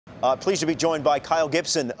Pleased to be joined by Kyle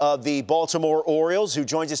Gibson of the Baltimore Orioles, who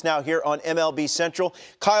joins us now here on MLB Central.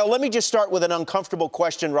 Kyle, let me just start with an uncomfortable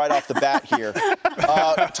question right off the bat here.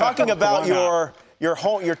 Talking about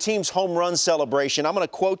your team's home run celebration, I'm going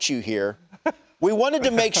to quote you here. We wanted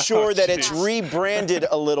to make sure that it's rebranded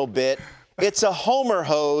a little bit. It's a homer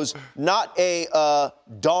hose, not a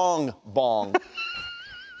dong bong.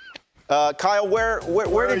 Kyle, where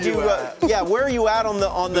did you where are you at on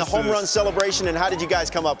the home run celebration, and how did you guys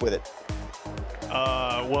come up with it?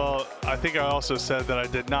 Well, I think I also said that I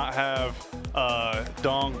did not have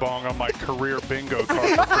dong bong on my career bingo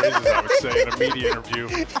card for phrases, I would say, in a media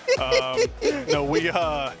interview.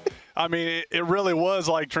 No, I mean, it really was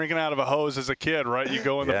like drinking out of a hose as a kid, right? You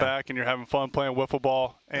go in the back and you're having fun playing wiffle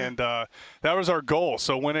ball, and that was our goal.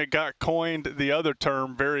 So when it got coined, the other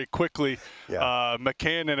term, very quickly,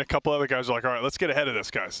 McCann and a couple other guys were like, all right, let's get ahead of this,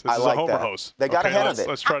 guys. This is a homer hose. They got ahead of it.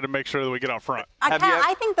 Let's try to make sure that we get out front.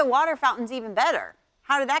 I think the water fountain's even better.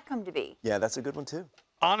 How did that come to be? Yeah, that's a good one, too.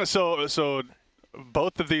 Honestly, so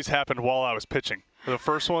both of these happened while I was pitching. The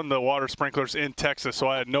first one, the water sprinklers in Texas, so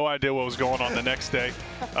I had no idea what was going on the next day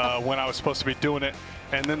when I was supposed to be doing it.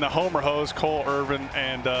 And then the homer hose, Cole Irvin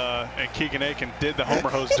and Keegan Aiken did the homer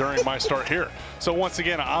hose during my start here. So once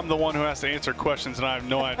again, I'm the one who has to answer questions, and I have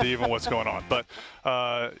no idea even what's going on. But,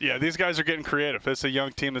 yeah, these guys are getting creative. It's a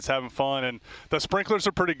young team that's having fun, and the sprinklers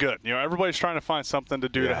are pretty good. You know, everybody's trying to find something to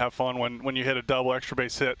do to have fun. When you hit a double extra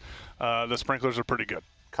base hit, the sprinklers are pretty good.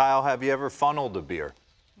 Kyle, have you ever funneled a beer?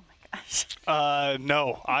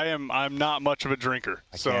 No, I'm not much of a drinker,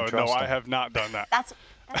 so no, I have not done that.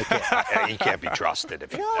 He can't be trusted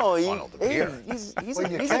if you never funneled a beer. He's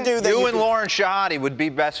a dude that you and Lauren Shahadi would be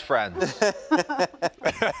best friends.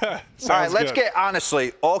 All right, let's get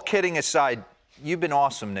honestly, all kidding aside, you've been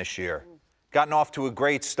awesome this year. Gotten off to a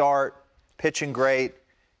great start, pitching great.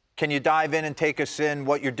 Can you dive in and take us in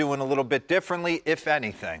what you're doing a little bit differently, if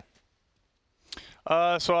anything?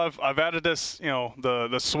 So I've added this, you know,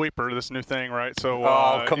 the sweeper, this new thing, right? So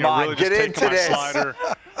come on, really get into this. Slider.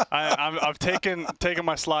 I've taken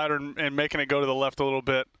my slider and making it go to the left a little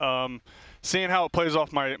bit. Seeing how it plays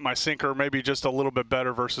off my sinker, maybe just a little bit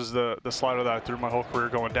better versus the slider that I threw my whole career,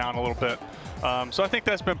 going down a little bit. So I think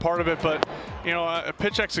that's been part of it. But you know,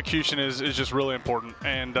 pitch execution is just really important.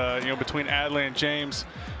 And you know, between Adley and James,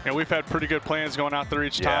 you know, we've had pretty good plans going out there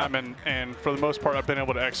each time, and for the most part, I've been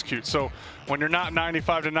able to execute. So when you're not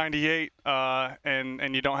 95 to 98,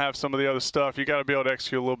 and you don't have some of the other stuff, you got to be able to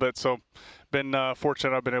execute a little bit. So been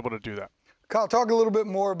fortunate I've been able to do that. Kyle, talk a little bit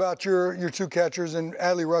more about your two catchers, and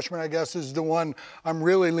Adley Rutschman, I guess, is the one I'm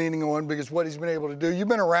really leaning on because what he's been able to do. You've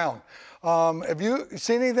been around. Have you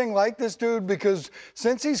seen anything like this dude? Because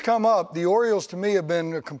since he's come up, the Orioles, to me, have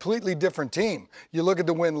been a completely different team. You look at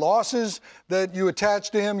the win-losses that you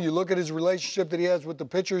attach to him. You look at his relationship that he has with the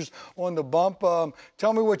pitchers on the bump.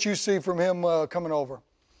 Tell me what you see from him coming over.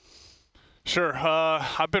 Sure.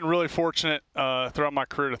 I've been really fortunate throughout my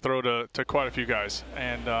career to throw to quite a few guys,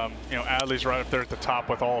 and you know, Adley's right up there at the top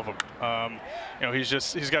with all of them. You know,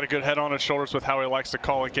 he's got a good head on his shoulders with how he likes to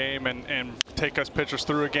call a game and take us pitchers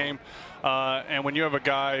through a game. And when you have a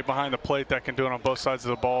guy behind the plate that can do it on both sides of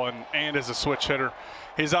the ball and is a switch hitter,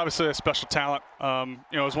 he's obviously a special talent.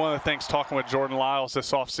 You know, it was one of the things talking with Jordan Lyles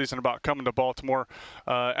this offseason about coming to Baltimore.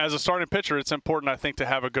 As a starting pitcher, it's important, I think, to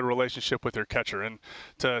have a good relationship with your catcher. And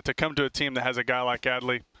to come to a team that has a guy like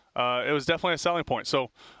Adley, it was definitely a selling point. So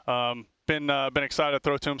been excited to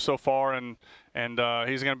throw to him so far, and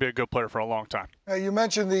he's going to be a good player for a long time. You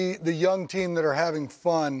mentioned the young team that are having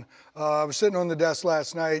fun. I was sitting on the desk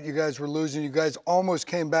last night. You guys were losing. You guys almost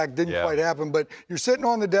came back. Didn't quite happen. But you're sitting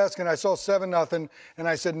on the desk, and I saw 7-0, and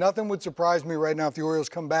I said nothing would surprise me right now if the Orioles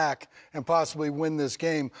come back and possibly win this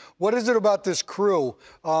game. What is it about this crew?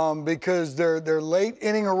 Because they're late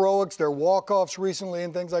inning heroics, they're walk-offs recently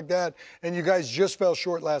and things like that, and you guys just fell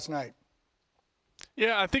short last night.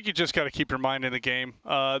 Yeah, I think you just got to keep your mind in the game.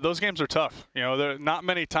 Those games are tough. You know, not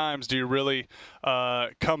many times do you really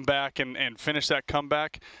come back and finish that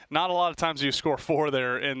comeback. Not a lot of times do you score 4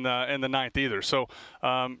 there in the ninth either. So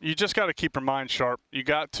you just got to keep your mind sharp. You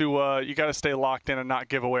got to stay locked in and not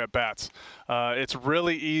give away at bats. It's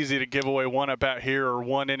really easy to give away 1 at bat here or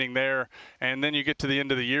 1 inning there, and then you get to the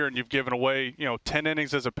end of the year and you've given away 10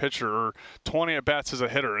 innings as a pitcher or 20 at bats as a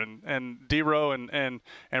hitter. And D-Row and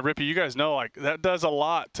Rippy, you guys know, like, that does a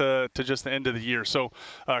lot to just the end of the year. So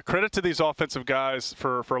credit to these offensive guys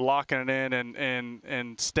for locking it in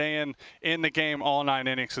and staying in the game all 9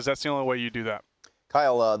 innings, because that's the only way you do that.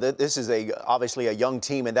 Kyle, this is obviously a young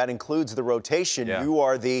team, and that includes the rotation. Yeah. You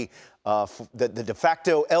are the de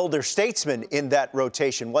facto elder statesman in that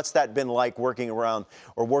rotation. What's that been like working around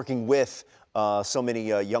or working with so many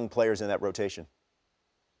young players in that rotation?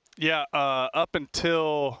 Yeah, up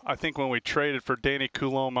until I think when we traded for Danny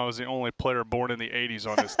Coulombe, I was the only player born in the 80s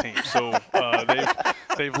on this team. So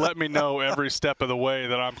they've let me know every step of the way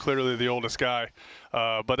that I'm clearly the oldest guy,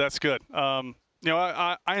 but that's good.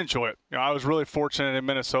 I enjoy it. I was really fortunate in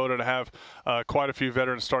Minnesota to have quite a few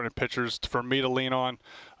veteran starting pitchers for me to lean on.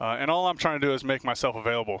 And all I'm trying to do is make myself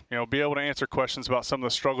available. Be able to answer questions about some of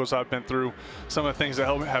the struggles I've been through, some of the things that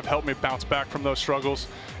have helped me bounce back from those struggles,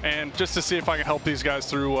 and just to see if I can help these guys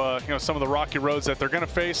through some of the rocky roads that they're going to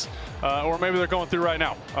face, or maybe they're going through right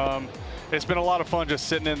now. It's been a lot of fun just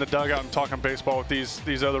sitting in the dugout and talking baseball with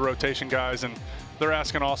these other rotation guys, and they're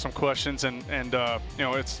asking awesome questions, and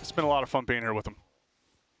it's been a lot of fun being here with them.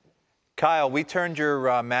 Kyle, we turned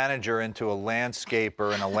your manager into a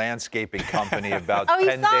landscaper in a landscaping company about Oh,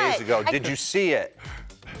 10 days ago. Did you see it?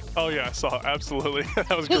 Oh, yeah, I saw it. Absolutely.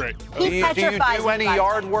 That was great. Do you do any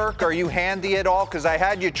yard work? Are you handy at all? Because I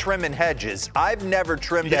had you trimming hedges. I've never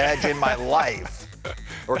trimmed a hedge in my life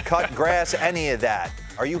or cut grass, any of that.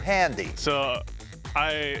 Are you handy? So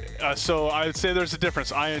I would say there's a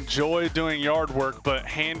difference. I enjoy doing yard work, but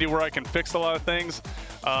handy where I can fix a lot of things,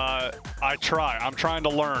 I try. I'm trying to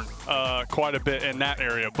learn quite a bit in that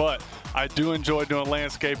area, but I do enjoy doing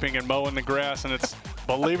landscaping and mowing the grass, and it's,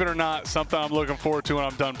 believe it or not, something I'm looking forward to when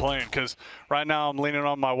I'm done playing, because right now I'm leaning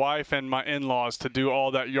on my wife and my in-laws to do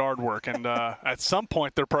all that yard work, and at some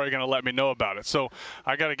point they're probably going to let me know about it. So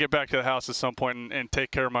I got to get back to the house at some point and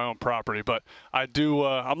take care of my own property, but I do.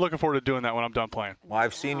 I'm looking forward to doing that when I'm done playing. Well,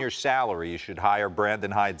 I've seen your salary. You should hire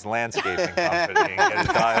Brandon Hyde's landscaping company and get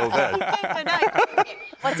it dialed in.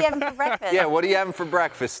 What's he having for breakfast? Yeah, what are you having for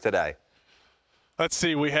breakfast today? Let's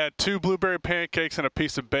see. We had 2 blueberry pancakes and a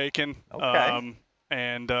piece of bacon, okay.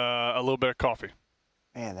 And a little bit of coffee.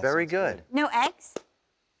 Man, that Very sounds good. No eggs?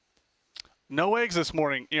 No eggs this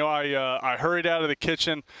morning. I hurried out of the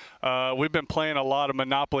kitchen. We've been playing a lot of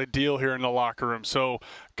Monopoly Deal here in the locker room. So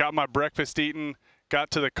got my breakfast eaten,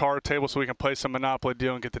 got to the card table so we can play some Monopoly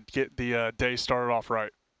Deal and get the day started off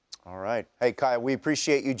right. All right. Hey, Kyle, we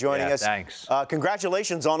appreciate you joining us. Thanks.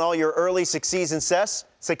 Congratulations on all your early season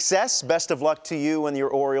success. Best of luck to you and your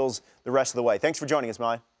Orioles the rest of the way. Thanks for joining us,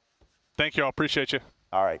 Mai. Thank you all. Appreciate you.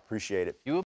 All right. Appreciate it.